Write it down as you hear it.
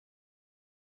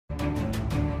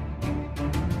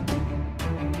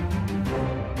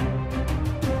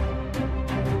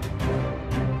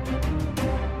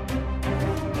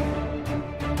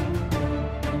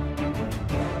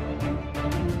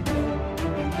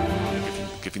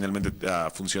que finalmente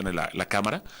funcione la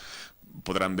cámara.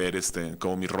 Podrán ver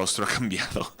cómo mi rostro ha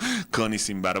cambiado con y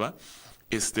sin barba.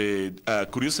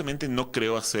 Curiosamente no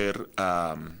creo hacer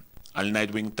al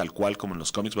Nightwing tal cual como en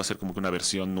los cómics. Va a ser como que una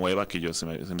versión nueva que se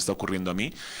me está ocurriendo a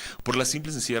mí. Por la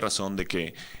simple y sencilla razón de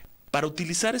que para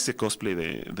utilizar ese cosplay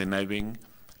de Nightwing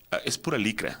es pura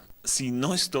licra. Si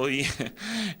no estoy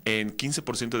en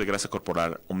 15% de grasa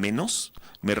corporal o menos,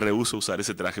 me rehúso a usar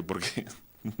ese traje porque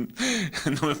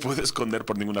no me puedo esconder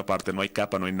por ninguna parte, no hay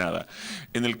capa, no hay nada.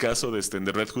 En el caso de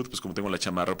Red Hood, pues como tengo la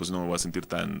chamarra, pues no me voy a sentir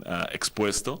tan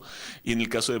expuesto. Y en el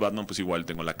caso de Batman, pues igual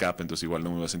tengo la capa, entonces igual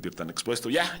no me voy a sentir tan expuesto.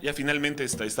 Ya finalmente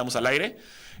estamos al aire.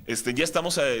 Ya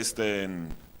estamos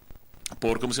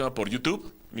 ¿cómo se llama? Por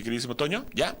YouTube, mi queridísimo Toño.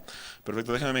 Ya,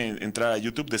 perfecto, déjame entrar a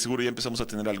YouTube. De seguro ya empezamos a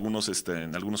tener algunos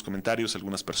comentarios,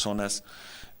 algunas personas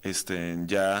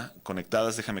ya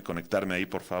conectadas. Déjame conectarme ahí,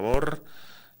 por favor.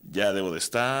 Ya debo de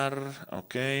estar.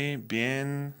 Ok,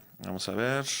 bien. Vamos a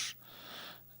ver.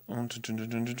 Un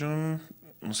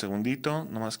segundito.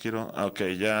 Nomás quiero. Ok,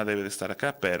 ya debe de estar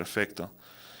acá. Perfecto.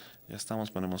 Ya estamos,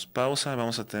 ponemos pausa.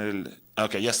 Vamos a tener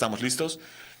ok, ya estamos listos.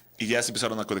 Y ya se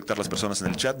empezaron a conectar las personas en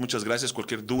el chat. Muchas gracias.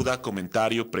 Cualquier duda,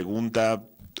 comentario, pregunta,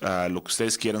 lo que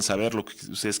ustedes quieran saber, lo que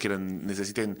ustedes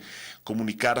necesiten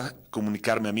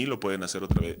comunicarme a mí, lo pueden hacer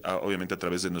otra vez, obviamente a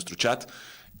través de nuestro chat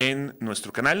en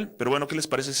nuestro canal. Pero bueno, ¿qué les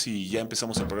parece si ya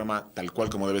empezamos el programa tal cual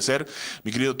como debe ser?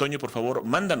 Mi querido Toño, por favor,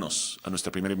 mándanos a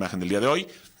nuestra primera imagen del día de hoy.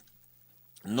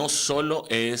 No solo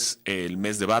es el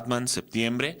mes de Batman,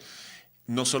 septiembre,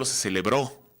 no solo se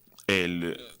celebró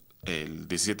el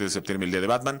 17 de septiembre, el día de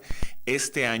Batman.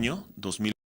 Este año,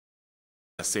 2000,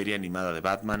 la serie animada de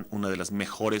Batman, una de las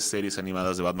mejores series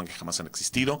animadas de Batman que jamás han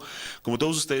existido. Como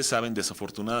todos ustedes saben,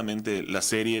 desafortunadamente la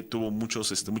serie tuvo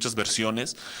muchas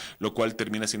versiones, lo cual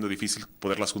termina siendo difícil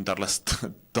poderlas juntarlas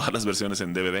todas las versiones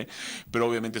en DVD, pero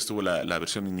obviamente estuvo la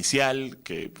versión inicial,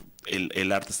 que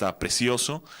el arte estaba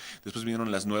precioso. Después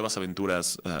vinieron las nuevas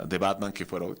aventuras de Batman, que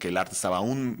el arte estaba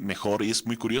aún mejor, y es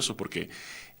muy curioso porque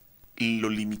lo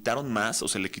limitaron más, o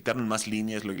sea, le quitaron más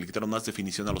líneas, le quitaron más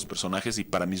definición a los personajes y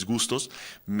para mis gustos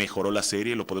mejoró la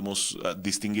serie. Lo podemos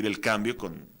distinguir el cambio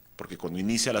porque cuando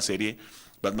inicia la serie,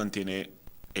 Batman tiene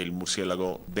el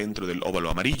murciélago dentro del óvalo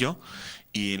amarillo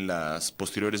y en las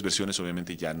posteriores versiones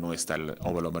obviamente ya no está el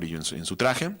óvalo amarillo en su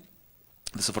traje.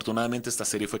 Desafortunadamente esta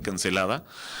serie fue cancelada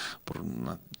por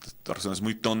razones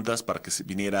muy tontas para que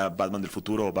viniera Batman del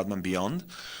futuro o Batman Beyond.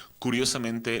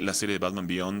 Curiosamente, la serie de Batman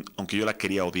Beyond, aunque yo la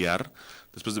quería odiar,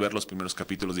 después de ver los primeros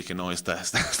capítulos dije, no, está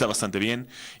bastante bien.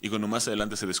 Y cuando más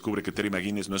adelante se descubre que Terry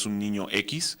McGinnis no es un niño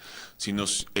X, sino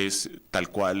es tal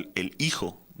cual el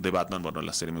hijo de Batman, bueno,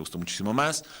 la serie me gustó muchísimo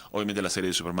más. Obviamente la serie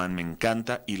de Superman me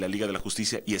encanta y la Liga de la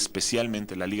Justicia y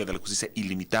especialmente la Liga de la Justicia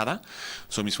Ilimitada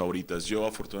son mis favoritas. Yo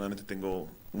afortunadamente tengo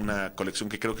una colección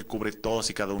que creo que cubre todas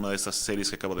y cada una de estas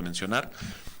series que acabo de mencionar.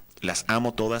 Las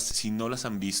amo todas. Si no las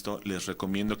han visto, les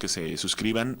recomiendo que se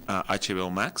suscriban a HBO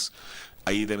Max.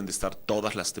 Ahí deben de estar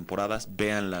todas las temporadas.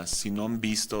 Véanlas. Si no han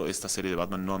visto esta serie de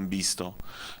Batman, no han visto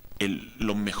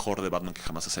lo mejor de Batman que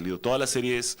jamás ha salido. Todas las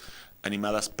series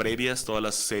animadas previas, todas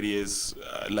las series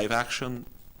live action,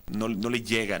 no le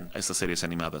llegan a estas series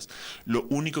animadas. Lo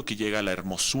único que llega a la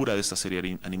hermosura de esta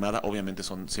serie animada, obviamente,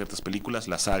 son ciertas películas.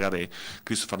 La saga de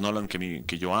Christopher Nolan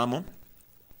que yo amo.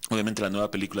 Obviamente la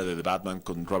nueva película de The Batman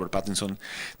con Robert Pattinson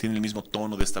tiene el mismo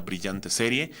tono de esta brillante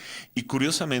serie. Y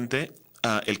curiosamente,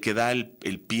 el que da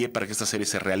el pie para que esta serie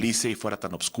se realice y fuera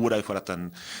tan oscura y fuera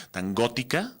tan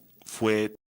gótica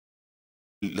fue.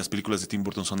 Las películas de Tim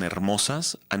Burton son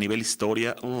hermosas. A nivel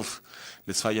historia,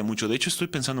 les falla mucho. De hecho, estoy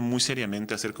pensando muy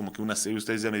seriamente hacer como que una serie,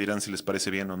 ustedes ya me dirán si les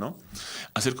parece bien o no,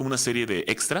 hacer como una serie de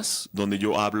extras donde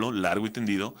yo hablo largo y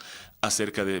tendido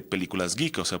acerca de películas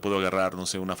geek. O sea, puedo agarrar, no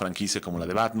sé, una franquicia como la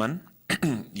de Batman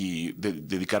y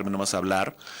dedicarme nomás a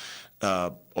hablar.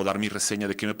 O dar mi reseña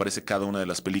de qué me parece cada una de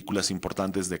las películas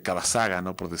importantes de cada saga,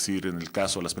 ¿no? Por decir, en el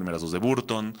caso, las primeras dos de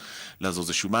Burton, las dos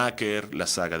de Schumacher, la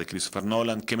saga de Christopher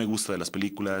Nolan, qué me gusta de las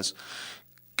películas,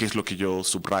 qué es lo que yo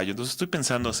subrayo. Entonces estoy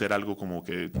pensando hacer algo como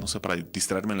que, no sé, para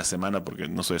distraerme en la semana, porque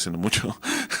no estoy haciendo mucho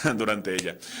durante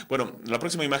ella. Bueno, la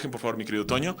próxima imagen, por favor, mi querido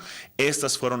Toño.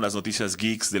 Estas fueron las noticias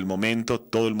geeks del momento.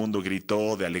 Todo el mundo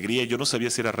gritó de alegría. Yo no sabía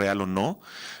si era real o no,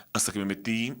 hasta que me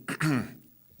metí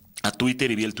a Twitter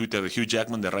y vi el Twitter de Hugh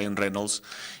Jackman, de Ryan Reynolds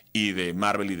y de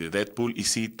Marvel y de Deadpool. Y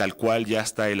sí, tal cual ya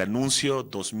está el anuncio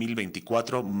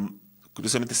 2024,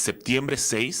 curiosamente septiembre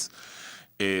 6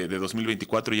 de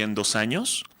 2024, ya en 2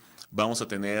 años. Vamos a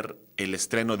tener el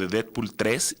estreno de Deadpool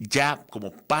 3 ya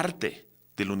como parte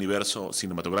del universo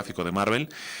cinematográfico de Marvel.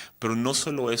 Pero no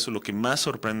solo eso, lo que más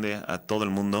sorprende a todo el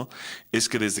mundo es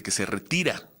que desde que se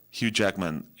retira Hugh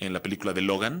Jackman en la película de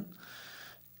Logan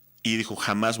y dijo,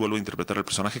 jamás vuelvo a interpretar el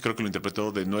personaje. Creo que lo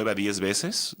interpretó de 9 a 10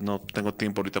 veces. No tengo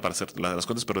tiempo ahorita para hacer las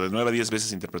cuentas, pero de 9 a 10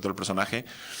 veces interpretó el personaje,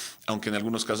 aunque en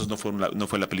algunos casos no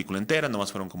fue la película entera,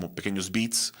 nomás fueron como pequeños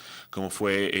beats, como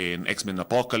fue en X-Men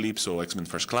Apocalypse o X-Men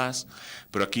First Class.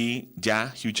 Pero aquí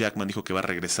ya Hugh Jackman dijo que va a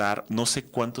regresar. No sé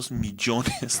cuántos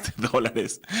millones de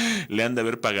dólares le han de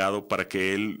haber pagado para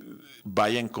que él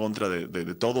vaya en contra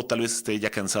de todo. Tal vez esté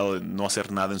ya cansado de no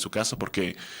hacer nada en su caso,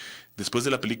 porque después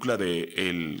de la película de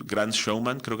El Gran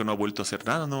Showman, creo que no ha vuelto a hacer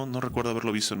nada. No recuerdo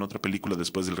haberlo visto en otra película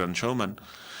después del Gran Showman.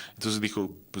 Entonces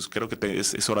dijo, pues creo que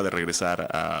es hora de regresar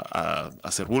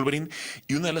a ser Wolverine.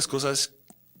 Y una de las cosas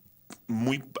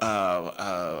muy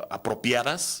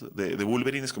apropiadas de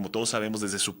Wolverine es, como todos sabemos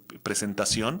desde su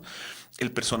presentación,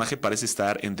 el personaje parece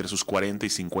estar entre sus 40 y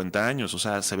 50 años. O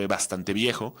sea, se ve bastante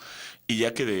viejo. Y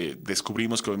ya que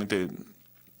descubrimos que obviamente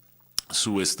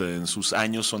sus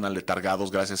años son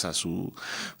aletargados gracias a su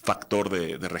factor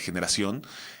de regeneración,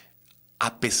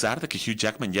 a pesar de que Hugh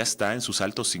Jackman ya está en sus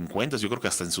altos 50, yo creo que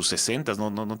hasta en sus 60,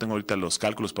 no tengo ahorita los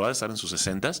cálculos, pero va a estar en sus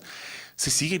 60,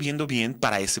 se sigue viendo bien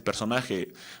para ese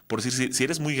personaje. Por decir, si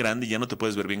eres muy grande y ya no te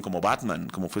puedes ver bien como Batman,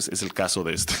 como es el caso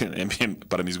de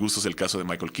para mis gustos, el caso de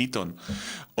Michael Keaton,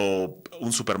 o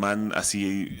un Superman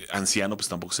así anciano, pues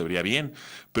tampoco se vería bien.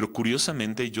 Pero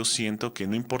curiosamente yo siento que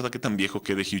no importa qué tan viejo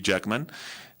quede Hugh Jackman,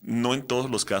 no en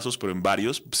todos los casos, pero en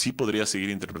varios, sí podría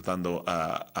seguir interpretando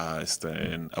a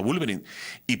Wolverine.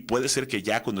 Y puede ser que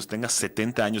ya cuando tenga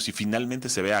 70 años y finalmente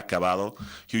se vea acabado,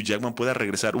 Hugh Jackman pueda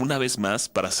regresar una vez más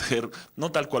para hacer,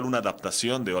 no tal cual una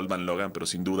adaptación de Old Man Logan, pero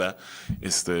sin duda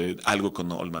algo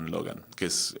con Old Man Logan, que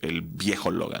es el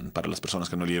viejo Logan. Para las personas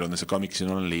que no leyeron ese cómic, si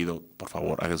no lo han leído, por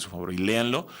favor, hagan su favor y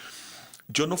léanlo.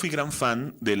 Yo no fui gran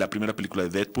fan de la primera película de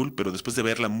Deadpool, pero después de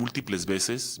verla múltiples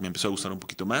veces me empezó a gustar un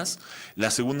poquito más.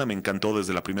 La segunda me encantó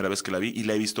desde la primera vez que la vi y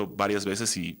la he visto varias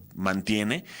veces y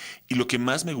mantiene. Y lo que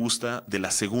más me gusta de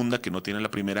la segunda, que no tiene la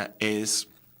primera, es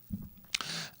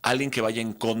alguien que vaya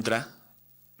en contra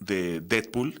de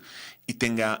Deadpool y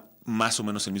tenga más o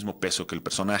menos el mismo peso que el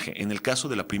personaje. En el caso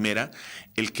de la primera,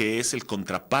 el que es el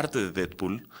contraparte de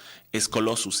Deadpool es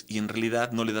Colossus y en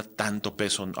realidad no le da tanto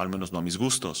peso, al menos no a mis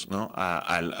gustos, ¿no?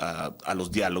 A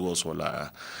los diálogos o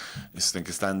en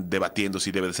que están debatiendo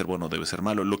si debe de ser bueno o debe ser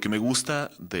malo. Lo que me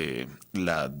gusta de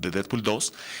Deadpool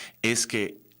 2 es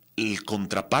que el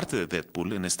contraparte de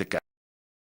Deadpool, en este caso,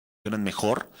 es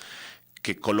mejor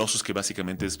que Colossus, que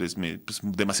básicamente es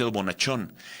demasiado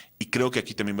bonachón. Y creo que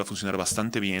aquí también va a funcionar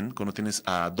bastante bien cuando tienes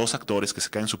a dos actores que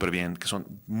se caen súper bien, que son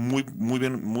muy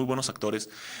buenos actores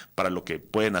para lo que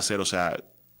pueden hacer. O sea,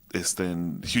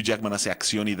 Hugh Jackman hace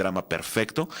acción y drama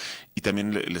perfecto y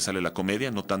también le sale la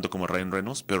comedia, no tanto como Ryan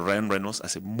Reynolds, pero Ryan Reynolds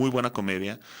hace muy buena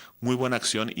comedia, muy buena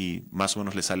acción y más o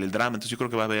menos le sale el drama. Entonces yo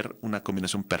creo que va a haber una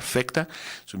combinación perfecta.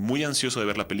 Soy muy ansioso de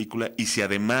ver la película y si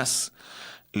además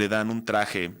le dan un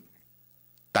traje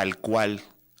tal cual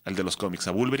al de los cómics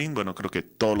a Wolverine, bueno, creo que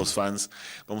todos los fans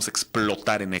vamos a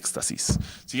explotar en éxtasis.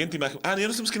 Siguiente imagen. Ya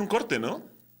nos tenemos que ir a un corte, ¿no?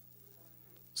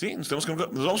 Sí, nos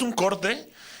vamos a un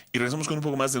corte y regresamos con un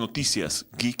poco más de noticias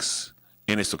geeks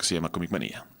en esto que se llama Comic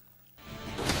Manía.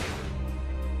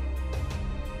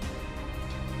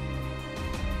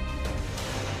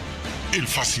 El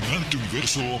fascinante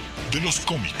universo de los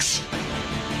cómics.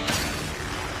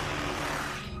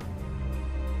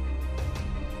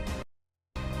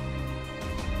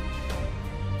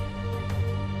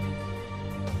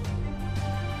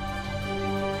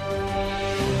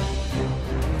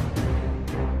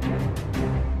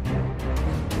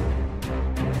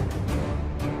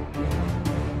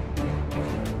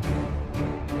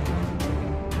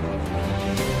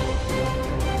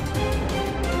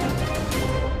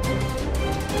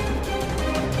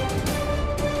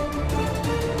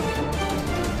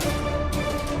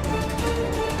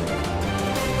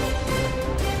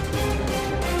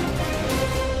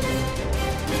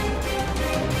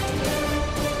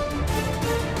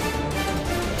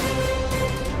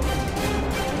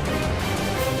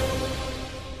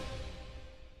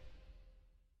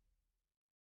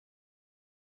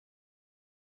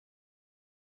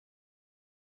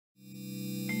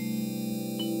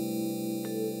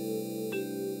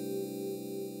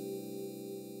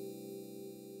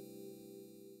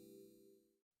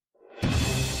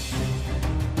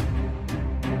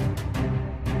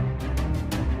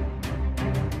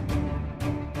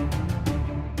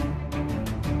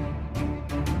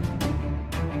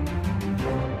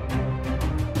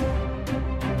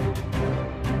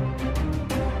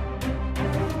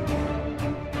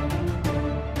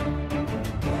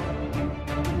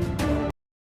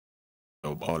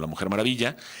 O la Mujer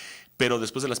Maravilla, Pero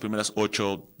después de las primeras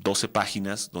 8, 12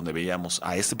 páginas donde veíamos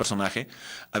a este personaje,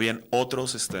 habían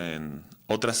otras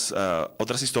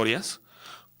historias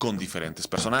con diferentes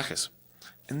personajes.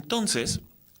 Entonces,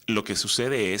 lo que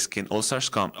sucede es que en All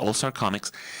Star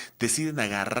Comics deciden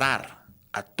agarrar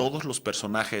a todos los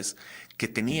personajes que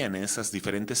tenían en esas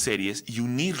diferentes series y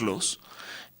unirlos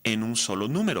en un solo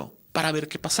número para ver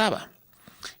qué pasaba.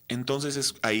 Entonces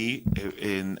es ahí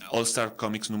en All Star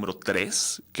Comics número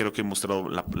 3, creo que he mostrado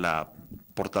la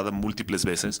portada múltiples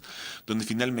veces, donde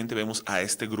finalmente vemos a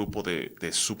este grupo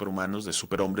de superhumanos, de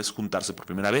superhombres, juntarse por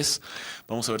primera vez.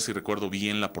 Vamos a ver si recuerdo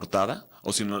bien la portada,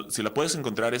 o si la puedes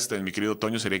encontrar, mi querido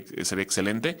Toño, sería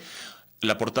excelente.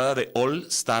 La portada de All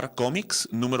Star Comics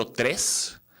número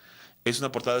 3. Es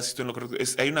una portada, si estoy en lo correcto,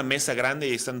 hay una mesa grande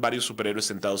y están varios superhéroes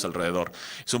sentados alrededor.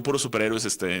 Son puros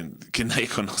superhéroes que nadie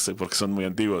conoce porque son muy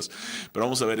antiguos. Pero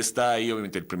vamos a ver, está ahí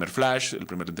obviamente el primer Flash, el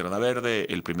primer Linterna Verde,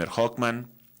 el primer Hawkman,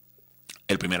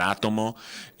 el primer Átomo,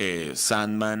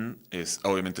 Sandman,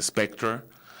 obviamente Spectre,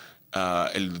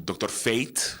 el Doctor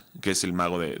Fate, que es el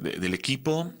mago del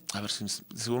equipo. A ver si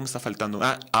seguro me está faltando.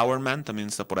 Hourman también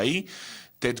está por ahí.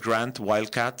 Ted Grant,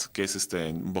 Wildcat, que es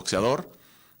un boxeador.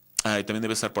 Y también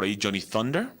debe estar por ahí Johnny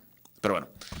Thunder. Pero bueno,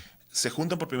 se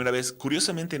juntan por primera vez.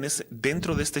 Curiosamente,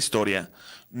 dentro de esta historia,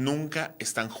 nunca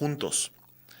están juntos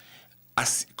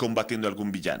combatiendo a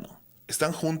algún villano.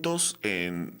 Están juntos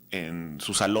en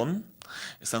su salón,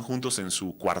 están juntos en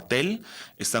su cuartel,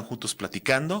 están juntos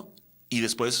platicando y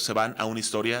después se van a una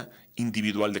historia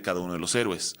individual de cada uno de los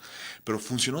héroes. Pero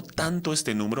funcionó tanto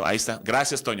este número, ahí está,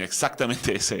 gracias Toño,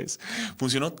 exactamente ese es.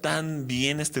 Funcionó tan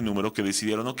bien este número que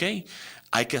decidieron, ok,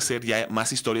 hay que hacer ya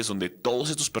más historias donde todos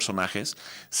estos personajes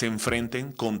se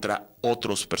enfrenten contra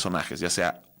otros personajes, ya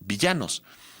sea villanos.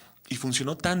 Y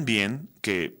funcionó tan bien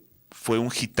que fue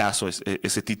un hitazo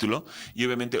ese título y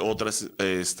obviamente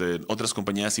otras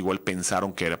compañías igual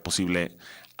pensaron que era posible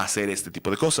hacer este tipo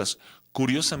de cosas.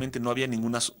 Curiosamente no había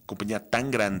ninguna compañía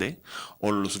tan grande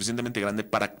o lo suficientemente grande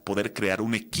para poder crear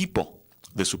un equipo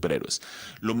de superhéroes.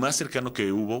 Lo más cercano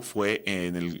que hubo fue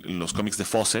en los cómics de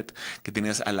Fawcett, que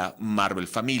tenías a la Marvel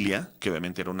Familia, que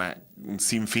obviamente era un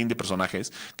sinfín de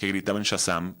personajes que gritaban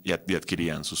Shazam y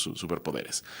adquirían sus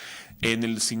superpoderes. En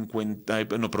el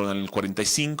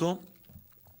 45,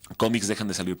 cómics dejan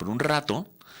de salir por un rato.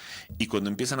 Y cuando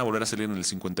empiezan a volver a salir en el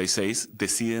 56,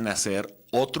 deciden hacer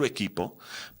otro equipo,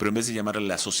 pero en vez de llamarle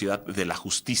la Sociedad de la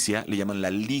Justicia, le llaman la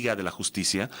Liga de la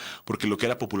Justicia, porque lo que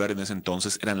era popular en ese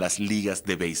entonces eran las ligas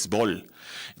de béisbol.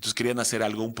 Entonces querían hacer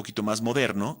algo un poquito más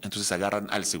moderno, entonces agarran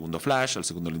al segundo Flash, al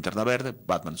segundo Linterna Verde,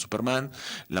 Batman, Superman,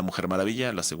 la Mujer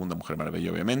Maravilla, la segunda Mujer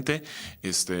Maravilla obviamente,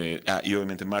 y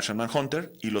obviamente Martian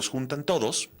Manhunter, y los juntan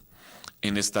todos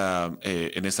en esta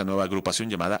nueva agrupación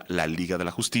llamada la Liga de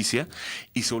la Justicia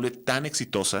y se vuelve tan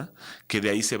exitosa que de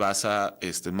ahí se basa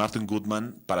Martin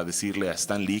Goodman para decirle a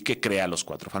Stan Lee que crea los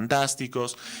Cuatro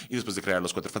Fantásticos y después de crear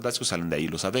los Cuatro Fantásticos salen de ahí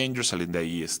los Avengers, salen de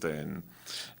ahí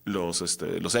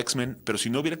los X-Men, pero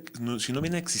si no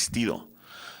hubieran existido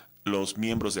los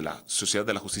miembros de la Sociedad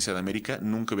de la Justicia de América,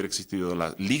 nunca hubiera existido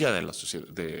la Liga de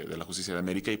la Justicia de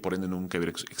América y por ende nunca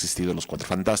hubiera existido los Cuatro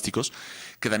Fantásticos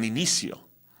que dan inicio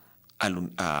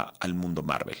al mundo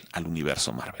Marvel, al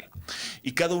universo Marvel.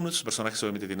 Y cada uno de esos personajes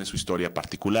obviamente tiene su historia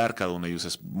particular, cada uno de ellos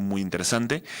es muy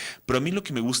interesante, pero a mí lo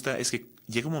que me gusta es que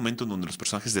llega un momento en donde los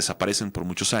personajes desaparecen por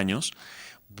muchos años,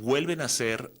 vuelven a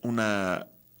ser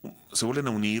se vuelven a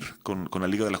unir con la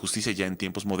Liga de la Justicia ya en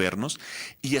tiempos modernos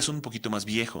y ya son un poquito más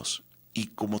viejos. Y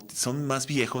como son más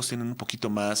viejos, tienen un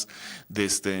poquito más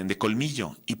de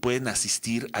colmillo y pueden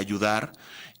asistir, ayudar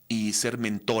y ser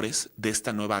mentores de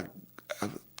esta nueva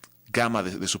gama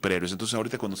de superhéroes. Entonces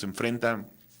ahorita cuando se enfrenta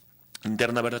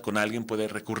Linterna Verde con alguien puede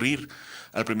recurrir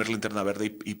al primer Linterna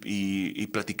Verde y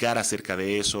platicar acerca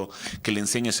de eso, que le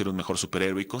enseñe a ser un mejor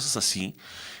superhéroe y cosas así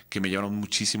que me llamaron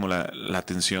muchísimo la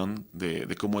atención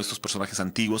de cómo estos personajes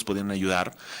antiguos podían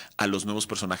ayudar a los nuevos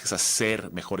personajes a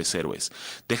ser mejores héroes.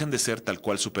 Dejan de ser tal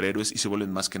cual superhéroes y se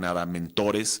vuelven más que nada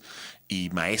mentores y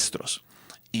maestros.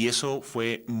 Y eso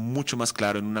fue mucho más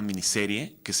claro en una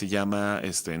miniserie que se llama,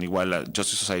 en igual,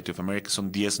 Justice Society of America, son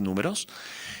 10 números.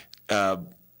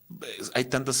 Hay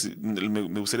tantas,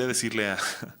 me gustaría decirle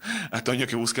a Toño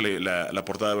que busque la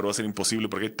portada, pero va a ser imposible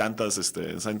porque hay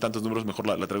tantos números, mejor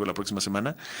la traigo la próxima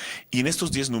semana. Y en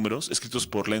estos 10 números, escritos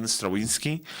por Len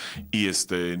Straczynski y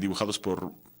dibujados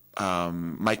por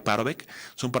Mike Parovek,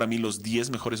 son para mí los 10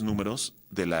 mejores números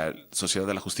de la Sociedad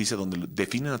de la Justicia, donde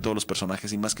definen a todos los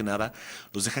personajes y más que nada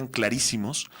los dejan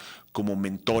clarísimos como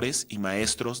mentores y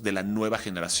maestros de la nueva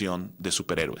generación de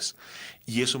superhéroes.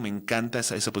 Y eso me encanta,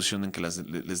 esa posición en que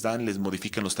les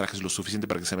modifican los trajes lo suficiente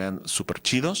para que se vean súper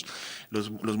chidos,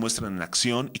 los muestran en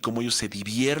acción y cómo ellos se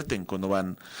divierten cuando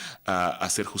van a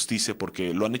hacer justicia,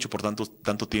 porque lo han hecho por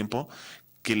tanto tiempo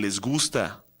que les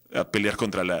gusta a pelear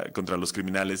contra los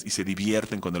criminales y se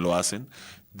divierten cuando lo hacen.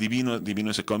 Divino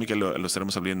ese cómic, lo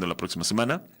estaremos abriendo la próxima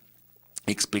semana.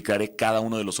 Explicaré cada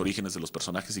uno de los orígenes de los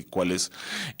personajes y cuáles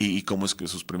y cómo es que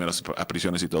sus primeras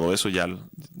apariciones y todo eso. Ya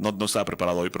no estaba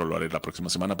preparado hoy, pero lo haré la próxima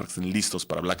semana para que estén listos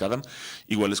para Black Adam.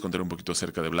 Igual les contaré un poquito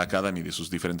acerca de Black Adam y de sus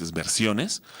diferentes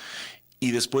versiones.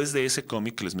 Y después de ese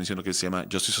cómic que les menciono que se llama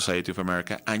Justice Society of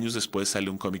America, años después sale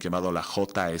un cómic llamado la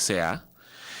JSA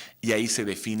y ahí se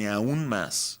define aún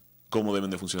más cómo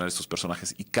deben de funcionar estos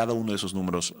personajes y cada uno de esos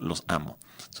números los amo.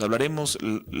 Entonces, hablaremos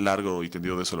largo y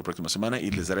tendido de eso la próxima semana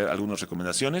y les daré algunas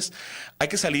recomendaciones. Hay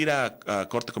que salir a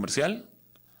corte comercial,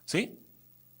 ¿sí?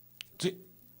 Sí.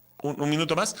 Un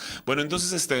minuto más. Bueno,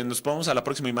 entonces nos vamos a la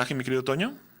próxima imagen, mi querido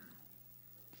Toño.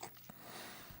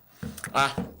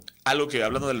 Algo que,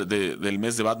 hablando del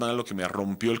mes de Batman, algo que me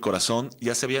rompió el corazón,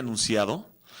 ya se había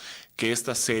anunciado que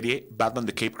esta serie, Batman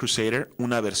The Caped Crusader,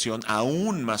 una versión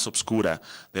aún más oscura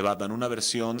de Batman, una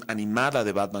versión animada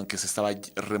de Batman que se estaba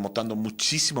remontando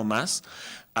muchísimo más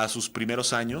a sus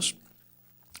primeros años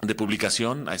de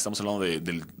publicación. Ahí estamos hablando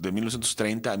de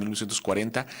 1930 a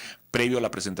 1940, previo a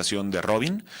la presentación de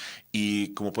Robin.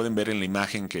 Y como pueden ver en la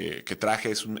imagen que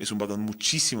traje, es un Batman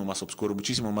muchísimo más oscuro,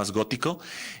 muchísimo más gótico.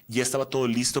 Ya estaba todo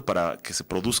listo para que se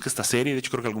produzca esta serie. De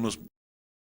hecho, creo que algunos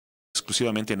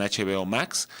exclusivamente en HBO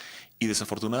Max. Y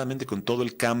desafortunadamente con todo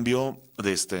el cambio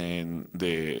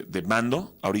de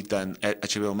mando ahorita en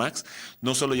HBO Max,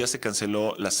 no solo ya se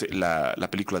canceló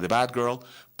la película de Batgirl,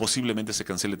 posiblemente se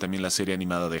cancele también la serie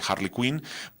animada de Harley Quinn.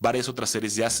 Varias otras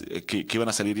series ya que iban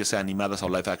a salir ya sea animadas o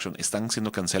live action están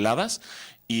siendo canceladas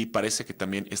y parece que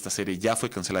también esta serie ya fue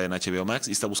cancelada en HBO Max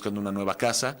y está buscando una nueva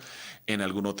casa en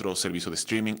algún otro servicio de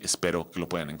streaming. Espero que lo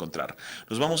puedan encontrar.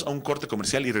 Nos vamos a un corte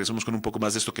comercial y regresamos con un poco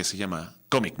más de esto que se llama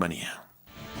Comic Manía.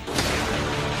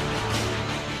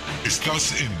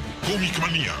 Estás en Comic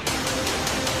Manía,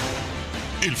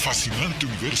 el fascinante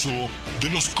universo de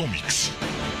los cómics.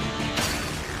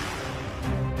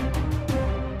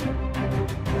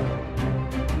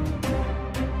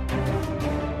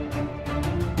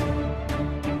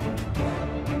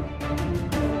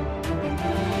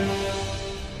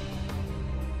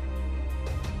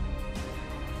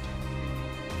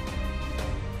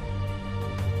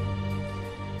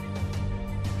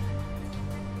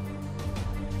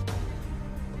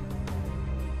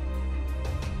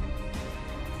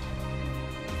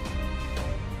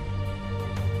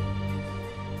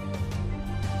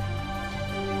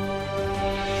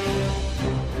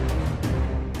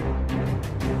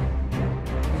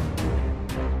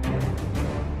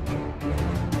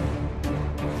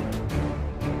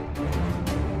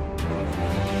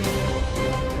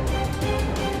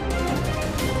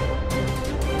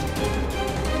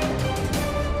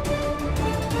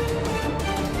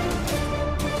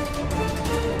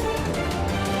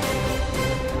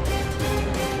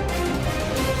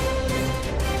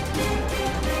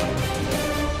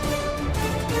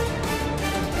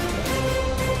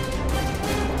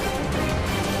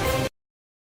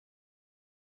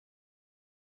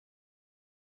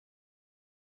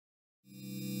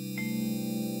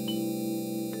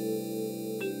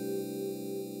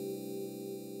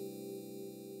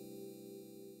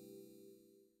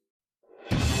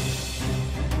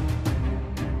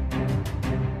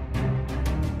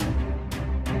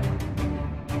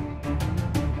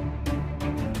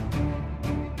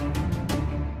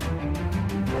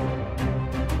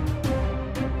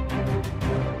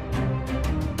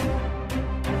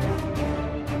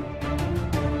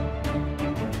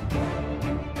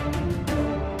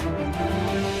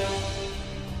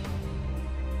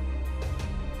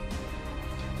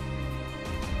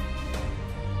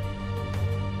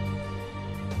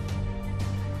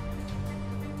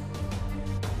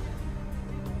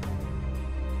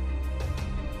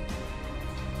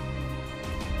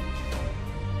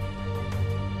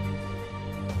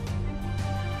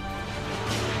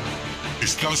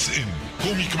 Estás en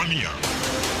Comic Manía,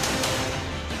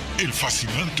 el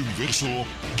fascinante universo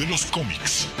de los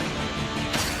cómics.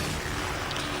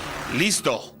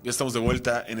 Listo, ya estamos de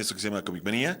vuelta en esto que se llama Comic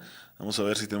Manía. Vamos a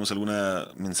ver si tenemos algún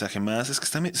mensaje más. Es que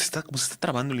se está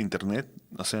trabando el internet,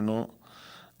 o sea, no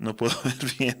puedo ver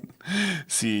bien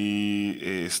si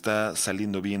está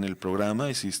saliendo bien el programa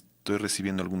y si estoy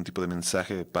recibiendo algún tipo de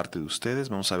mensaje de parte de ustedes.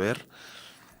 Vamos a ver.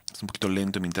 Es un poquito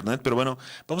lento en mi internet, pero bueno,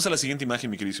 vamos a la siguiente imagen,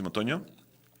 mi queridísimo Toño.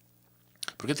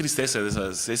 Pero qué tristeza,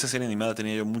 esa serie animada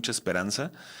tenía yo mucha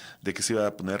esperanza de que se iba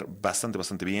a poner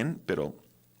bastante bien, pero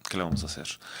 ¿qué le vamos a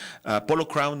hacer? Polo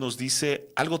Crown nos dice,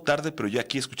 algo tarde, pero ya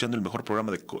aquí escuchando el mejor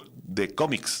programa de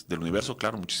cómics del universo,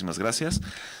 claro, muchísimas gracias.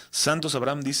 Santos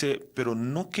Abraham dice, pero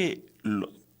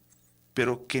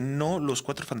que no, los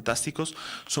Cuatro Fantásticos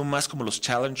son más como los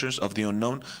Challengers of the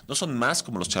Unknown. No son más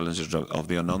como los Challengers of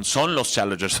the Unknown, son los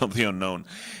Challengers of the Unknown.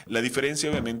 La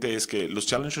diferencia obviamente es que los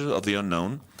Challengers of the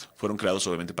Unknown fueron creados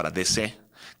obviamente para DC,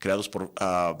 creados por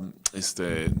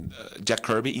Jack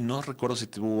Kirby, y no recuerdo si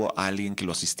tuvo alguien que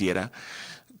lo asistiera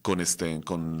con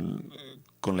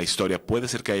la historia. Puede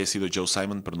ser que haya sido Joe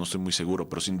Simon, pero no estoy muy seguro,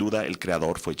 pero sin duda el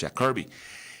creador fue Jack Kirby.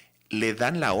 Le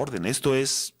dan la orden, esto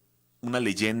es una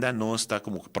leyenda, no está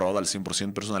como probada al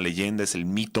 100%, pero es una leyenda, es el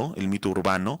mito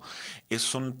urbano. Esas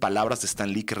son palabras de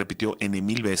Stan Lee que repitió N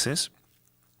mil veces.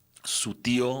 Su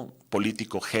tío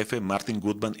político jefe, Martin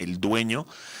Goodman, el dueño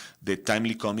de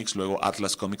Timely Comics, luego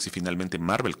Atlas Comics y finalmente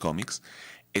Marvel Comics,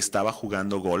 estaba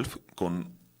jugando golf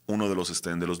con uno de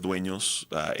los dueños,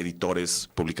 editores,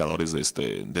 publicadores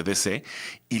de DC,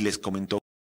 y les comentó,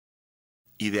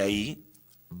 y de ahí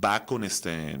va con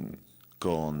Stan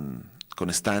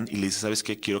y le dice, ¿sabes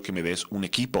qué? Quiero que me des un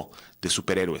equipo de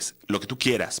superhéroes, lo que tú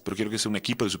quieras, pero quiero que sea un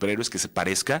equipo de superhéroes que se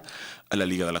parezca a la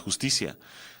Liga de la Justicia.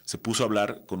 Se puso a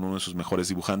hablar con uno de sus mejores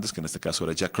dibujantes, que en este caso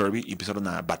era Jack Kirby, y empezaron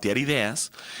a batear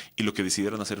ideas, y lo que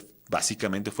decidieron hacer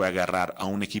básicamente fue agarrar a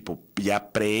un equipo ya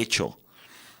prehecho,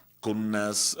 con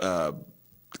unas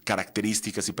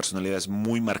características y personalidades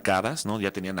muy marcadas, ¿no?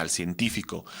 Ya tenían al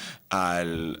científico,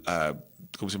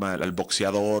 ¿cómo se llama? Al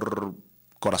boxeador,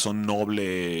 corazón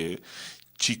noble,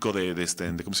 chico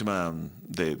 ¿cómo se llama?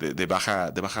 De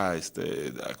baja, ¿cómo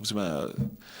se llama?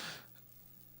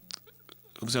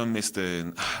 ¿Cómo se llama?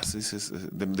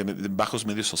 De bajos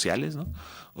medios sociales, ¿no?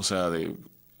 O sea, de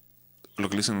lo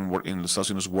que le dicen en los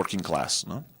Estados Unidos working class,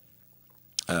 ¿no?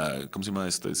 ¿Cómo se llama?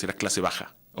 Sería clase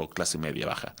baja o clase media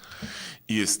baja.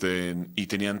 Y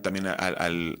tenían también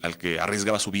al que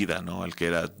arriesgaba su vida, ¿no? Al que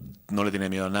no le tenía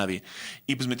miedo a nadie.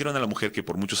 Y pues metieron a la mujer que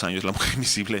por muchos años, la mujer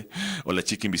invisible, o la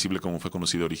chica invisible como fue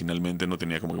conocida originalmente, no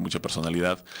tenía como que mucha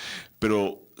personalidad.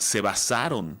 Pero se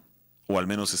basaron, o al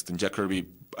menos Jack Kirby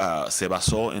se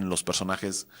basó en los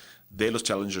personajes de los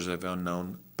Challengers of the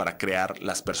Unknown para crear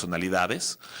las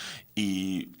personalidades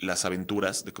y las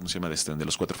aventuras de, ¿cómo se llama? De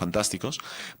los Cuatro Fantásticos,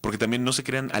 porque también no se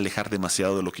querían alejar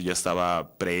demasiado de lo que ya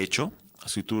estaba prehecho.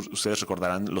 Si ustedes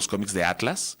recordarán, los cómics de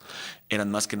Atlas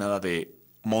eran más que nada de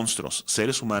monstruos,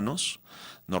 seres humanos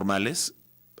normales,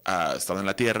 estaban en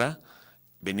la Tierra,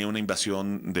 venía una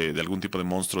invasión de algún tipo de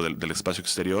monstruo del espacio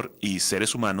exterior, y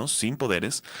seres humanos sin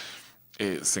poderes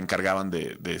se encargaban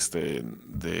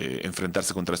de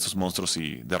enfrentarse contra estos monstruos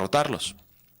y derrotarlos.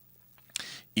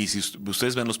 Y si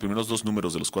ustedes ven los primeros dos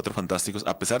números de los Cuatro Fantásticos,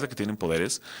 a pesar de que tienen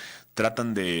poderes,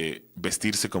 tratan de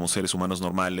vestirse como seres humanos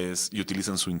normales y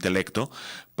utilizan su intelecto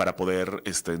para poder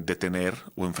detener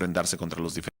o enfrentarse contra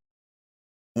los diferentes.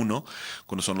 Uno,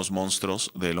 cuando son los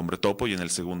monstruos del Hombre Topo, y en el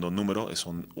segundo número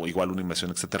son igual una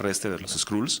invasión extraterrestre de los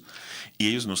Skrulls, y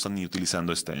ellos no están ni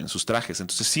utilizando en sus trajes.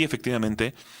 Entonces sí,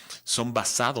 efectivamente, son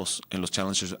basados en los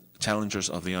Challengers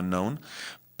of the Unknown,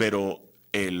 pero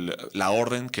la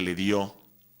orden que le dio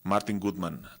Martin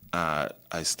Goodman a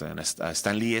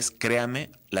Stan Lee es, créame,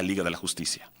 la Liga de la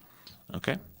Justicia. ¿Ok?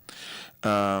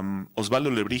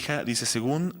 Osvaldo Lebrija dice,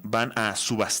 según van a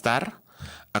subastar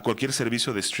a cualquier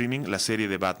servicio de streaming la serie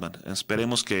de Batman.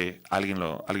 Esperemos que alguien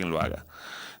lo haga.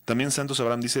 También Santos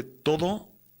Abraham dice, todo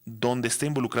donde esté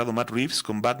involucrado Matt Reeves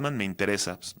con Batman me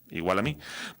interesa. Pues, igual a mí.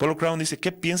 Polo Crown dice,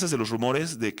 ¿qué piensas de los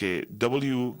rumores de que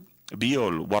WB o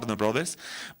Warner Brothers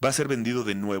va a ser vendido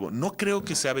de nuevo? No creo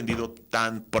que sea vendido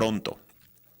tan pronto,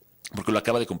 porque lo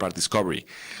acaba de comprar Discovery.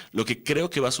 Lo que creo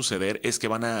que va a suceder es que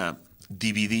van a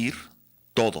dividir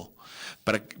todo.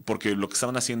 Porque lo que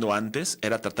estaban haciendo antes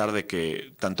era tratar de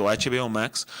que tanto HBO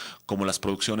Max como las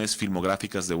producciones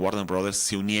filmográficas de Warner Brothers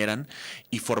se unieran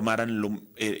y formaran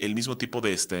el mismo tipo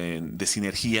de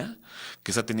sinergia que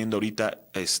está teniendo ahorita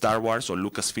Star Wars o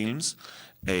Lucasfilms,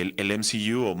 el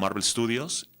MCU o Marvel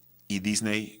Studios y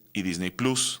Disney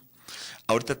Plus.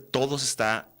 Ahorita todo se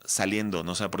está saliendo,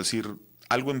 ¿no? O sea, por decir,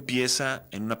 algo empieza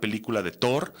en una película de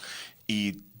Thor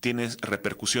y tienes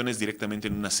repercusiones directamente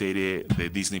en una serie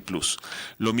de Disney Plus.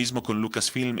 Lo mismo con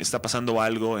Lucasfilm. Está pasando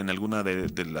algo en alguna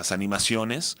de las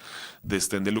animaciones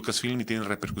de Lucasfilm y tiene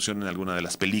repercusión en alguna de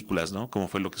las películas, ¿no? Como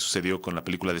fue lo que sucedió con la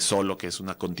película de Solo, que es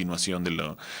una continuación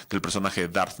del personaje de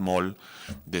Darth Maul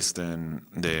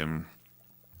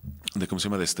 ¿cómo se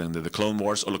llama? De The Clone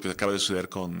Wars, o lo que acaba de suceder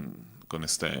con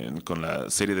la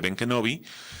serie de Ben Kenobi,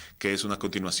 que es una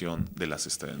continuación de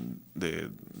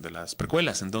las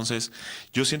precuelas. Entonces,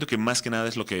 yo siento que más que nada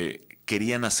es lo que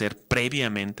querían hacer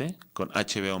previamente con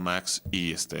HBO Max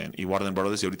y Warner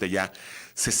Brothers, y ahorita ya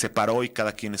se separó y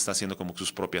cada quien está haciendo como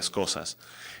sus propias cosas.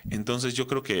 Entonces, yo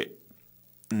creo que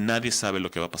nadie sabe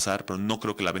lo que va a pasar, pero no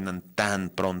creo que la vendan tan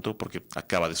pronto porque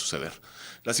acaba de suceder.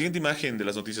 La siguiente imagen de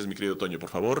las noticias, mi querido Toño, por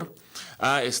favor.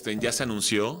 Ya se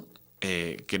anunció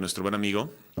que nuestro buen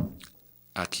amigo,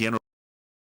 aquí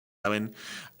saben,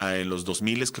 en los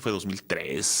 2000, que fue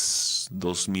 2003,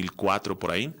 2004,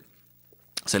 por ahí,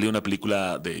 salió una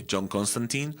película de John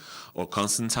Constantine o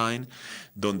Constantine,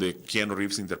 donde Keanu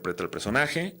Reeves interpreta al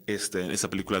personaje. Esa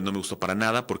película no me gustó para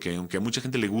nada porque aunque a mucha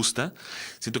gente le gusta,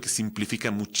 siento que simplifica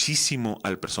muchísimo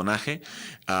al personaje.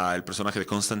 El personaje de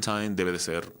Constantine debe de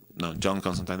ser, no, John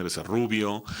Constantine debe ser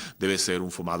rubio, debe ser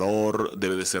un fumador,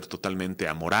 debe de ser totalmente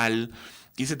amoral.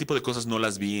 Y ese tipo de cosas no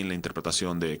las vi en la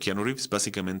interpretación de Keanu Reeves.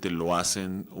 Básicamente lo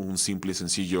hacen un simple y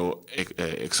sencillo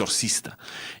exorcista.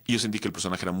 Y yo sentí que el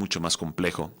personaje era mucho más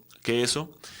complejo que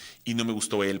eso. Y no me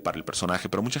gustó él para el personaje.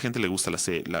 Pero a mucha gente le gusta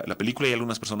la película. Y hay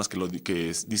algunas personas que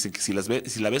dicen que si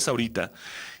la ves ahorita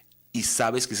y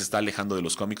sabes que se está alejando de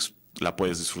los cómics, la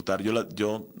puedes disfrutar.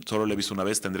 Yo solo la he visto una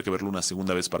vez. Tendré que verlo una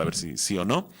segunda vez para ver si sí o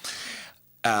no.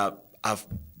 Uh,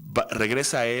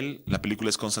 Regresa a él, la película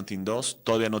es Constantine 2,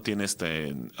 todavía no tiene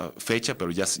fecha, pero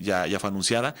ya fue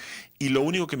anunciada. Y lo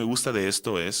único que me gusta de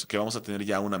esto es que vamos a tener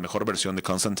ya una mejor versión de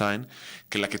Constantine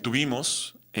que la que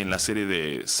tuvimos en la serie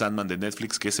de Sandman de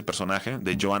Netflix, que ese personaje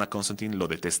de Joanna Constantine lo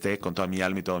detesté con toda mi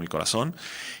alma y todo mi corazón.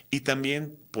 Y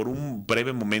también por un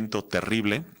breve momento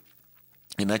terrible,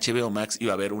 en HBO Max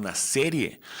iba a haber una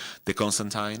serie de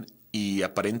Constantine y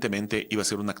aparentemente iba a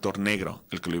ser un actor negro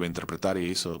el que lo iba a interpretar,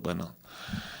 y eso, bueno,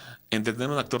 entre tener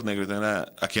un actor negro y tener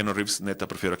a Keanu Reeves, neta,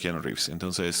 prefiero a Keanu Reeves.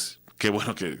 Entonces, qué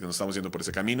bueno que nos estamos yendo por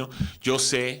ese camino. Yo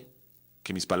sé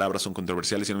que mis palabras son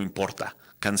controversiales y no me importa.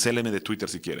 Cancélenme de Twitter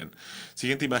si quieren.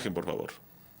 Siguiente imagen, por favor.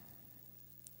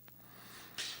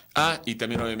 Y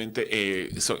también obviamente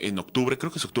en octubre, creo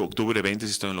que es octubre 20,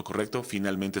 si estoy en lo correcto,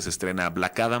 finalmente se estrena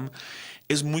Black Adam.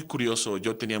 Es muy curioso,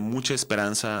 yo tenía mucha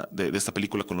esperanza de esta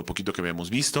película con lo poquito que habíamos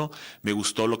visto. Me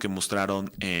gustó lo que mostraron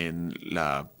en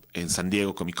San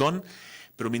Diego Comic Con,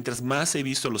 pero mientras más he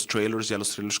visto los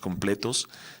trailers completos,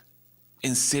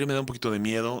 en serio me da un poquito de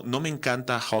miedo. No me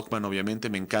encanta Hawkman, obviamente.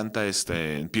 Me encanta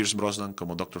Pierce Brosnan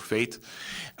como Doctor Fate.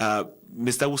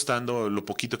 Me está gustando lo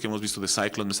poquito que hemos visto de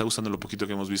Cyclone. Me está gustando lo poquito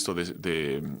que hemos visto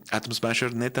de Atom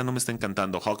Smasher. Neta, no me está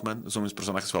encantando Hawkman. Son mis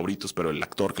personajes favoritos, pero el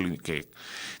actor que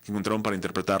encontraron para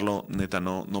interpretarlo, neta,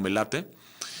 no me late.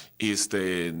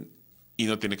 Y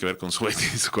no tiene que ver con su y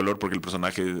su color, porque el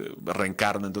personaje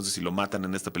reencarna. Entonces, si lo matan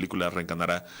en esta película,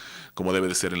 reencarnará como debe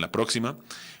de ser en la próxima.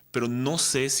 Pero no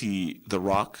sé si The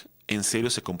Rock en serio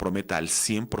se comprometa al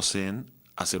 100%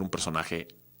 a ser un personaje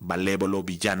malévolo,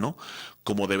 villano,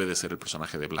 como debe de ser el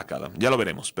personaje de Black Adam. Ya lo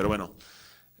veremos, pero bueno,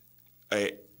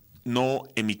 no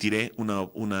emitiré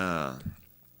una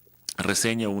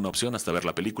reseña o una opción hasta ver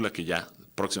la película, que ya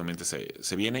próximamente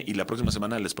se viene, y la próxima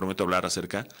semana les prometo hablar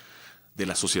acerca de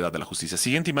la Sociedad de la Justicia.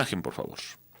 Siguiente imagen, por favor.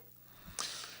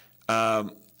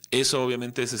 Eso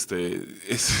obviamente es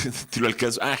tiro al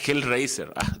caso.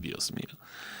 Hellraiser. Dios mío.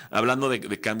 Hablando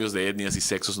de cambios de etnias y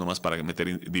sexos nomás para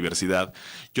meter diversidad.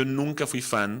 Yo nunca fui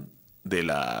fan de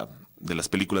las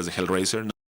películas de Hellraiser.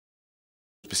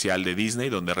 Especial de Disney,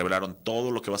 donde revelaron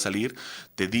todo lo que va a salir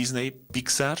de Disney,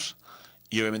 Pixar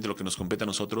y obviamente lo que nos compete a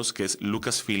nosotros, que es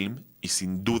Lucasfilm y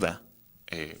sin duda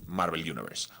Marvel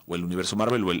Universe, o el universo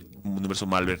Marvel, o el universo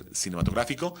Marvel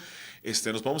cinematográfico.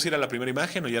 ¿Nos podemos ir a la primera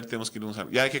imagen o ya tenemos que irnos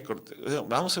ya hay que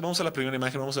vamos a la primera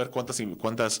imagen? Vamos a ver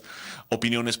cuántas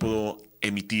opiniones puedo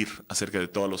emitir acerca de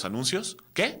todos los anuncios.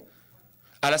 ¿Qué?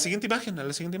 A la siguiente imagen.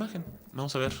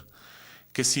 Vamos a ver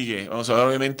qué sigue. Vamos a ver,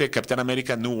 obviamente, Capitán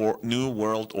América New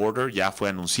World Order ya fue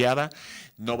anunciada.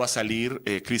 No va a salir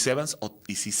Chris Evans,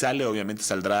 y si sale, obviamente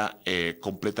saldrá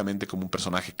completamente como un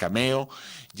personaje cameo,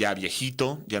 ya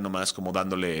viejito, ya nomás como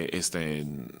dándole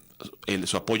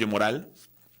su apoyo moral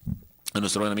a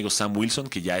nuestro buen amigo Sam Wilson,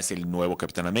 que ya es el nuevo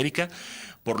Capitán América.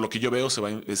 Por lo que yo veo, se va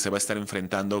a estar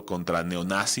enfrentando contra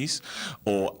neonazis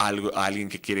o a alguien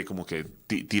que quiere como que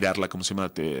tirarla, ¿cómo se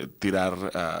llama?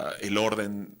 Tirar el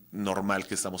orden normal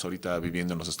que estamos ahorita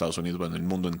viviendo en los Estados Unidos, bueno, en el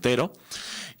mundo entero.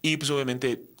 Y pues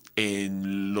obviamente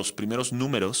en los primeros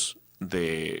números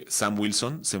de Sam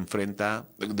Wilson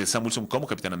como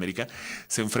Capitán América,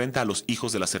 se enfrenta a los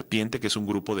Hijos de la Serpiente, que es un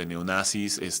grupo de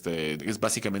neonazis, es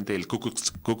básicamente el Ku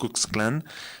Klux Klan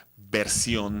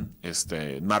versión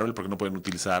Marvel, porque no pueden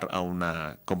utilizar a un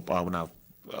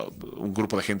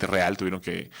grupo de gente real, tuvieron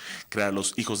que crear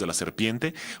los hijos de la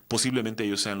serpiente. Posiblemente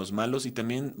ellos sean los malos y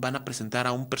también van a presentar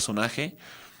a un personaje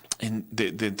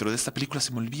dentro de esta película.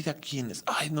 Se me olvida quién es.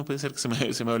 Ay, no puede ser que se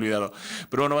me ha olvidado.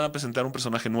 Pero bueno, van a presentar un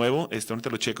personaje nuevo. Ahorita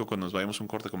lo checo cuando nos vayamos a un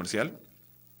corte comercial.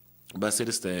 Va a ser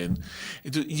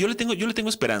entonces, yo le tengo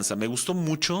esperanza. Me gustó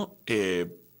mucho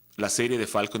la serie de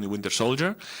Falcon y Winter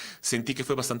Soldier. Sentí que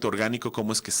fue bastante orgánico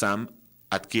cómo es que Sam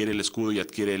adquiere el escudo y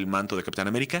adquiere el manto de Capitán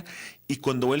América. Y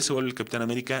cuando él se vuelve el Capitán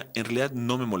América, en realidad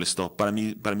no me molestó. Para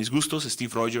mis gustos,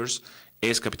 Steve Rogers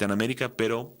es Capitán América,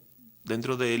 pero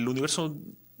dentro del universo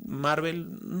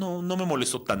Marvel no me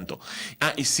molestó tanto.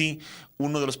 Y sí,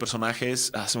 uno de los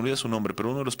personajes, se me olvida su nombre, pero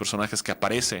uno de los personajes que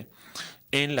aparece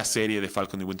en la serie de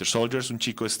Falcon y Winter Soldier es un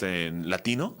chico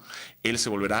latino. Él se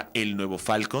volverá el nuevo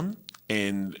Falcon.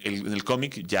 En el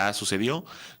cómic ya sucedió.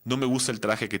 No me gusta el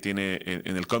traje que tiene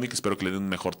en el cómic. Espero que le den un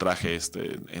mejor traje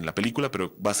en la película,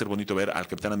 pero va a ser bonito ver al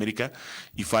Capitán América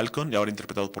y Falcon, y ahora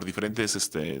interpretados por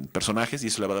diferentes personajes, y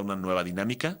eso le va a dar una nueva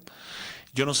dinámica.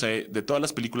 Yo no sé, de todas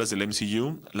las películas del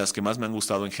MCU, las que más me han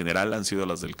gustado en general han sido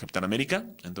las del Capitán América.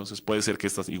 Entonces puede ser que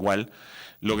estas igual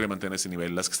logre mantener ese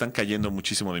nivel. Las que están cayendo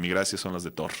muchísimo de mi gracia son las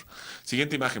de Thor.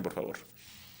 Siguiente imagen, por favor.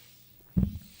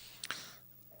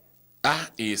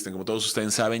 Y como todos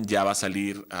ustedes saben, ya va a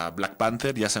salir Black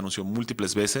Panther. Ya se anunció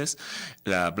múltiples veces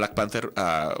la Black Panther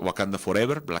Wakanda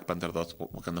Forever, Black Panther 2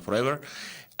 Wakanda Forever.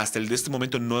 Hasta de este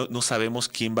momento no sabemos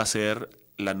quién va a ser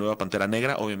la nueva Pantera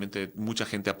Negra. Obviamente mucha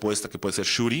gente apuesta que puede ser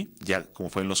Shuri, ya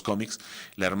como fue en los cómics,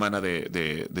 la hermana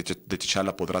de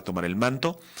T'Challa podrá tomar el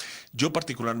manto. Yo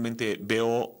particularmente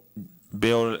veo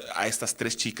a estas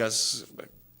tres chicas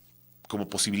como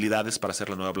posibilidades para hacer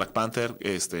la nueva Black Panther,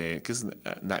 que es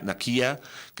Nakia,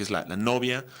 que es la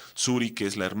novia, Shuri, que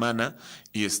es la hermana,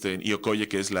 y Okoye,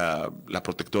 que es la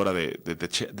protectora de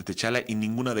T'Challa, y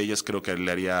ninguna de ellas creo que le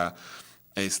haría,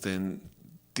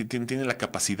 tiene la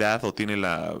capacidad o tiene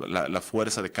la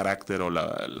fuerza de carácter o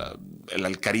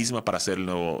el carisma para ser el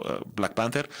nuevo Black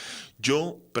Panther.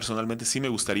 Yo personalmente sí me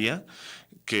gustaría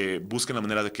que busquen la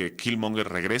manera de que Killmonger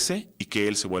regrese y que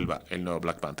él se vuelva el nuevo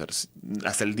Black Panther.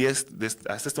 Hasta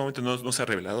este momento no se ha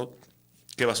revelado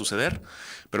qué va a suceder,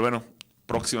 pero bueno,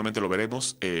 próximamente lo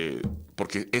veremos,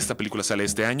 porque esta película sale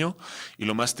este año, y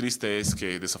lo más triste es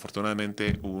que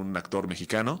desafortunadamente un actor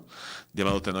mexicano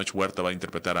llamado Tenoch Huerta va a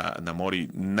interpretar a Namor, y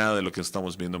nada de lo que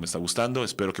estamos viendo me está gustando.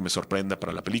 Espero que me sorprenda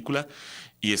para la película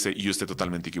y yo esté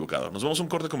totalmente equivocado. Nos vamos a un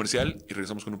corte comercial y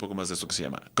regresamos con un poco más de esto que se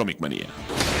llama Comic Manía.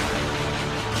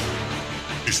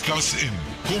 Estás en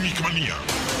Comic Manía,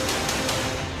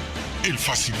 el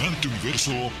fascinante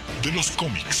universo de los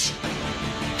cómics.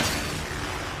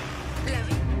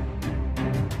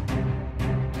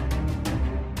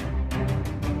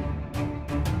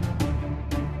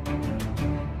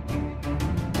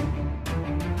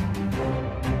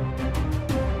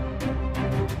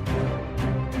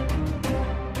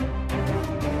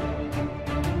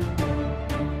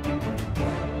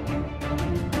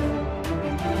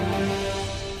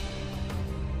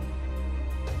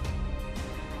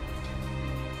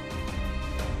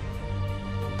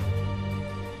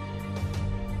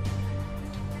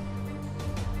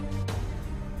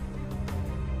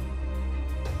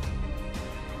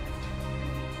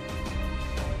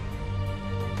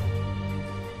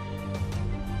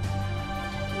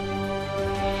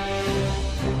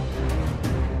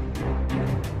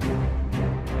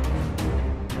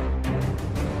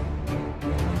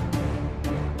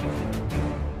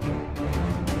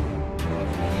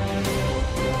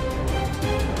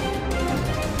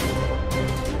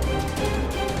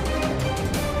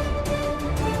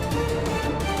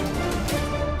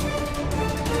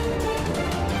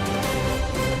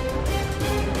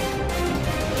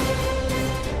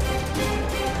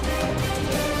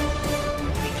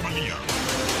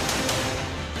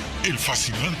 El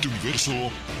fascinante universo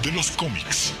de los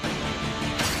cómics.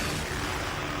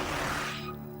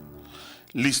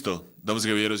 Listo, damas y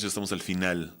caballeros, ya estamos al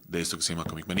final de esto que se llama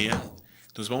Comic Manía.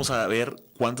 Entonces vamos a ver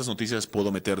cuántas noticias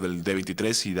puedo meter del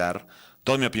D23 y dar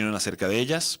toda mi opinión acerca de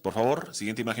ellas. Por favor,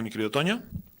 siguiente imagen, mi querido Toño.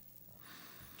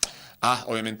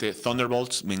 Obviamente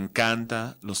Thunderbolts, me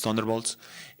encanta los Thunderbolts.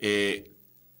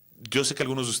 Yo sé que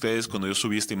algunos de ustedes cuando yo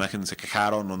subí esta imagen se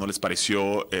quejaron o no les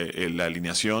pareció la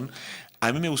alineación.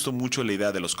 A mí me gustó mucho la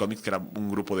idea de los cómics, que era un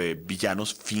grupo de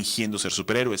villanos fingiendo ser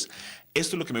superhéroes.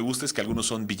 Esto lo que me gusta es que algunos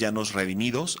son villanos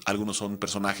redimidos, algunos son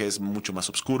personajes mucho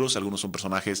más oscuros, algunos son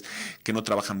personajes que no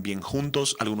trabajan bien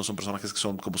juntos, algunos son personajes que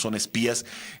como son espías,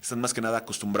 están más que nada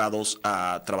acostumbrados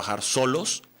a trabajar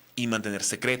solos y mantener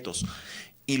secretos.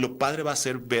 Y lo padre va a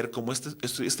ser ver cómo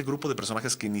este grupo de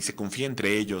personajes que ni se confía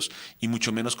entre ellos y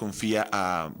mucho menos confía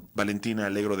a Valentina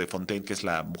Allegro de Fontaine, que es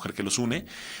la mujer que los une,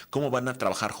 cómo van a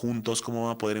trabajar juntos, cómo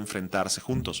van a poder enfrentarse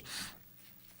juntos.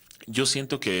 Yo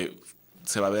siento que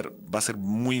va a ser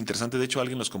muy interesante. De hecho,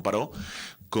 alguien los comparó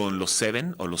con los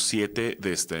Seven o los Siete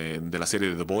de la serie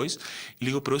de The Boys. Y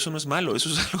le digo, pero eso no es malo, eso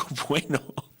es algo bueno.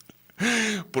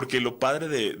 Porque lo padre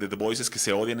de The Boys es que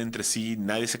se odian entre sí,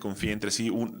 nadie se confía entre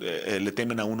sí, le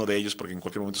temen a uno de ellos porque en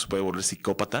cualquier momento se puede volver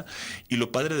psicópata. Y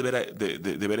lo padre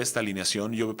de ver esta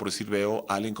alineación, yo por decir veo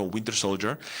a alguien como Winter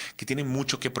Soldier, que tiene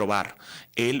mucho que probar.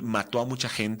 Él mató a mucha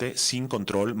gente sin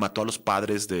control, mató a los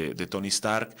padres de Tony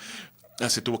Stark.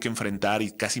 Se tuvo que enfrentar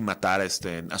y casi matar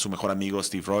a su mejor amigo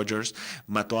Steve Rogers.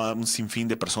 Mató a un sinfín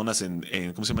de personas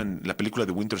 ¿cómo se llama? En la película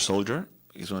de Winter Soldier.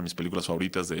 Es una de mis películas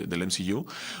favoritas del MCU.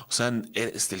 O sea,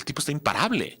 el tipo está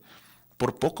imparable.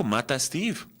 Por poco mata a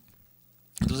Steve.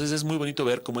 Entonces es muy bonito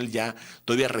ver cómo él ya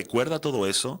todavía recuerda todo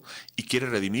eso y quiere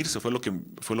redimirse. Fue lo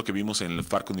que vimos en el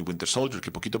Falcon y Winter Soldier,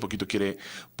 que poquito a poquito quiere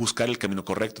buscar el camino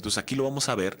correcto. Entonces aquí lo vamos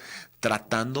a ver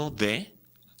tratando de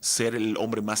ser el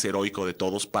hombre más heroico de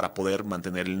todos para poder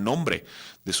mantener el nombre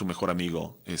de su mejor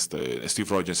amigo, Steve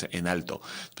Rogers, en alto.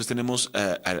 Después tenemos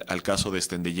al caso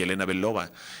de Yelena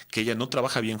Belova, que ella no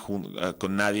trabaja bien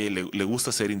con nadie, le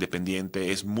gusta ser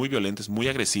independiente, es muy violenta, es muy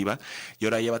agresiva, y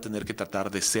ahora ella va a tener que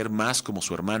tratar de ser más como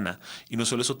su hermana. Y no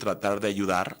solo eso, tratar de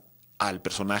ayudar al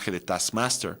personaje de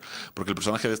Taskmaster, porque el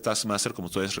personaje de Taskmaster, como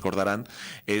ustedes recordarán,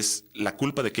 es la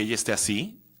culpa de que ella esté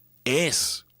así,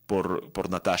 es por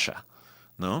Natasha,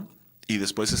 ¿no? Y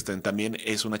después también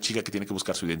es una chica que tiene que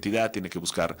buscar su identidad, tiene que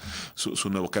buscar su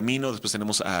nuevo camino. Después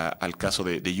tenemos al caso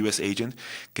de US Agent,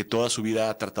 que toda su vida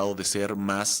ha tratado de ser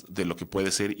más de lo que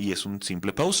puede ser y es un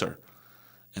simple poser.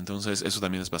 Entonces eso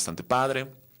también es bastante padre.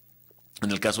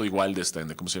 En el caso igual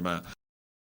de ¿cómo se llama?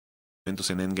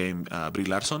 En Endgame, Brie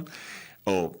Larson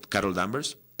o Carol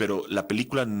Danvers. Pero la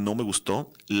película no me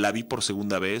gustó, la vi por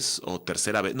segunda vez o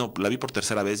tercera vez, no, la vi por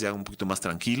tercera vez ya un poquito más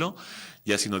tranquilo,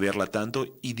 ya sin odiarla tanto,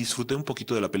 y disfruté un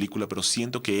poquito de la película, pero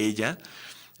siento que ella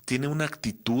tiene una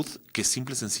actitud que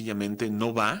simple y sencillamente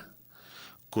no va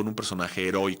con un personaje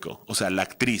heroico. O sea, la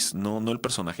actriz, no el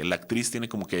personaje, la actriz tiene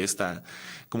como que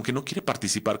no quiere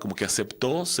participar, como que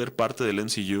aceptó ser parte del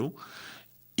MCU,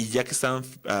 y ya que estaban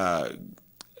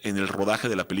en el rodaje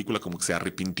de la película, como que se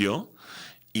arrepintió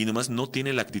y nomás no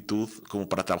tiene la actitud como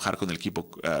para trabajar con el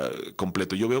equipo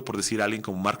completo. Yo veo, por decir, a alguien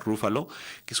como Mark Ruffalo,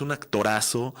 que es un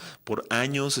actorazo, por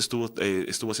años estuvo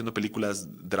haciendo películas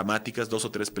dramáticas, 2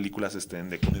 o 3 películas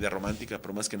de comedia romántica,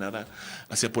 pero más que nada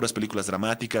hacía puras películas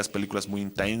dramáticas, películas muy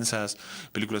intensas,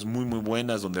 películas muy, muy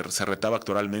buenas, donde se retaba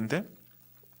actoralmente.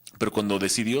 Pero cuando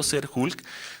decidió ser Hulk,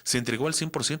 se entregó al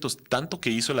 100%, tanto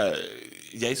que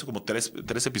ya hizo como tres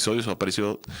episodios, o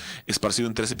apareció esparcido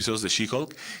en 3 episodios de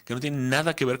She-Hulk, que no tiene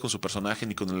nada que ver con su personaje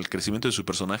ni con el crecimiento de su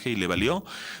personaje, y le valió.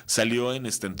 Salió en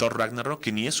Thor Ragnarok,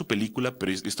 que ni es su película,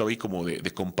 pero estaba ahí como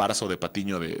de comparsa o de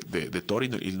patiño de Thor, y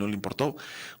no le importó.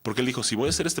 Porque él dijo, si voy a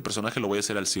hacer este personaje, lo voy a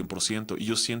hacer al 100%. Y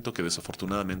yo siento que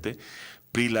desafortunadamente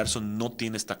Brie Larson no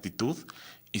tiene esta actitud,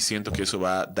 y siento que eso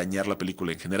va a dañar la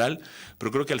película en general.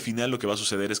 Pero creo que al final lo que va a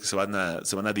suceder es que se van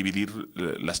a dividir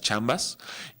las chambas,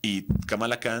 y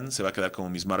Kamala Khan se va a quedar como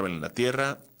Miss Marvel en la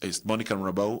Tierra, Monica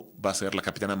Rambeau va a ser la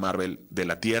Capitana Marvel de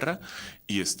la Tierra,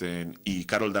 y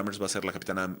Carol Danvers va a ser la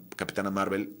Capitana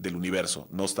Marvel del universo.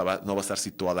 No va a estar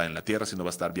situada en la Tierra, sino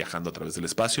va a estar viajando a través del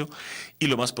espacio, y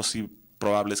lo más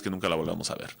probable es que nunca la volvamos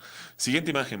a ver.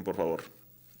 Siguiente imagen, por favor.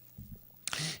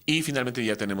 Y finalmente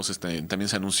ya tenemos también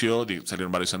se anunció,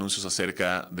 salieron varios anuncios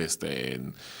acerca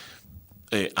de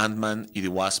Ant-Man y The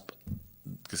Wasp,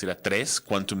 que será 3,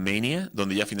 Quantum Mania,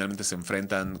 donde ya finalmente se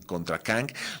enfrentan contra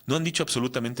Kang. No han dicho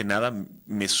absolutamente nada.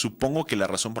 Me supongo que la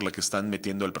razón por la que están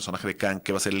metiendo el personaje de Kang,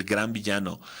 que va a ser el gran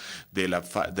villano de la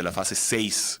fase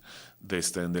 6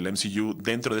 del MCU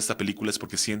dentro de esta película, es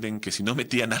porque sienten que si no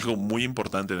metían algo muy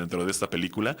importante dentro de esta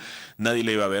película, nadie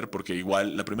la iba a ver, porque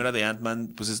igual la primera de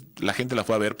Ant-Man, pues la gente la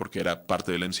fue a ver porque era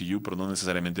parte del MCU, pero no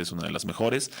necesariamente es una de las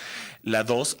mejores. La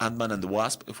 2, Ant-Man and the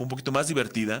Wasp, fue un poquito más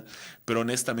divertida, pero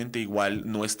honestamente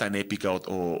igual no es tan épica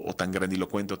o tan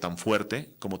grandilocuente o tan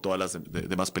fuerte como todas las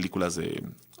demás películas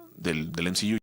del MCU.